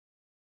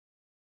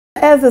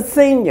As a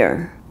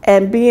senior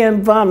and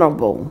being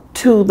vulnerable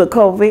to the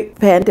COVID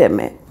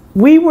pandemic,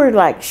 we were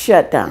like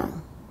shut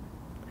down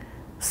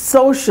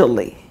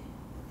socially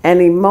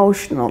and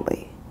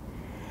emotionally.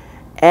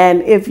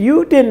 And if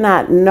you did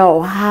not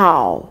know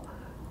how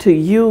to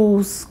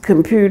use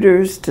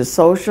computers to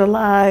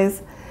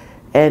socialize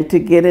and to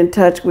get in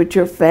touch with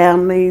your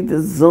family, the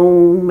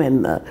Zoom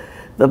and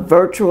the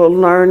virtual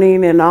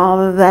learning and all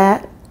of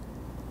that,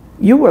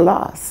 you were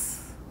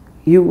lost.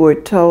 You were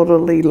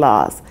totally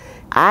lost.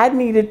 I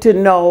needed to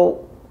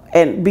know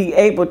and be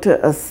able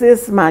to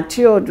assist my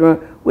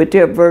children with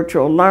their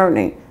virtual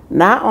learning.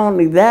 Not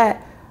only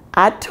that,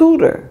 I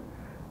tutor,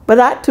 but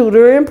I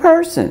tutor in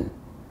person.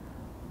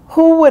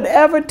 Who would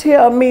ever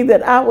tell me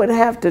that I would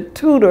have to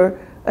tutor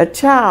a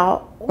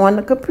child on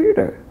the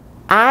computer?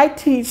 I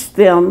teach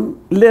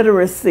them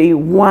literacy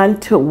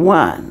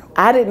one-to-one.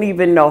 I didn't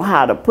even know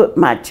how to put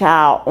my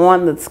child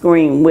on the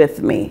screen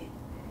with me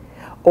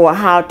or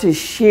how to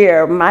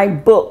share my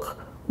book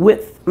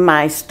with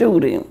my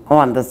student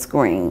on the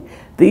screen.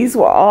 These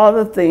were all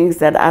the things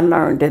that I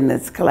learned in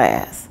this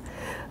class,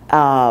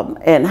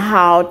 and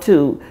how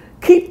to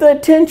keep the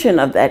attention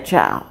of that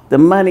child. The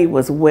money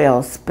was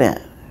well spent,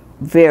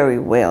 very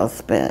well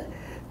spent.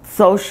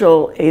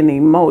 Social and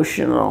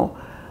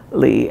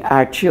emotionally,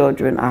 our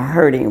children are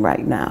hurting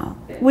right now.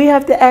 We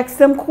have to ask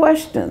them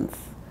questions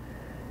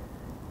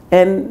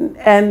and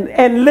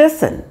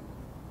listen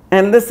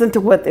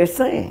to what they're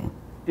saying.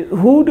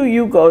 Who do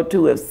you go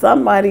to if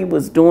somebody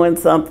was doing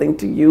something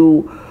to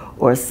you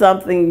or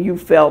something you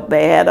felt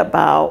bad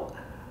about?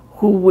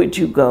 Who would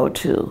you go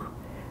to?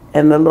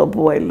 And the little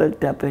boy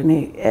looked up at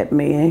me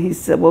and he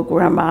said, well,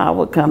 Grandma, I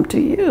would come to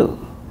you.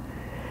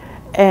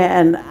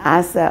 And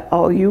I said,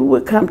 oh, you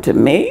would come to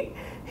me?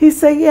 He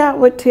said, yeah, I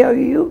would tell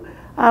you.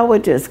 I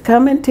would just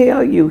come and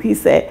tell you. He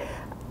said,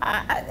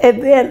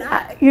 and then,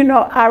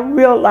 I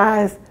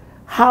realized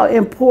how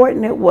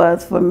important it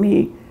was for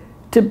me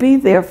to be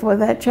there for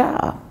that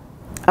child.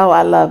 Oh,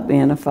 I love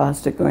being a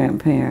foster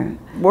grandparent.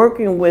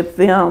 Working with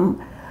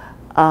them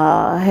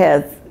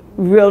has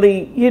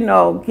really,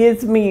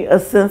 gives me a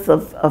sense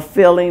of a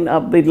feeling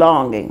of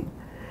belonging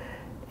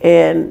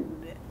and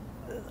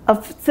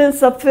a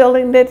sense of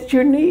feeling that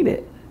you're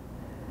needed.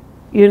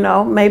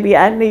 Maybe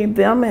I need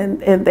them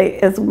and they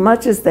as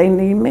much as they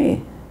need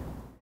me.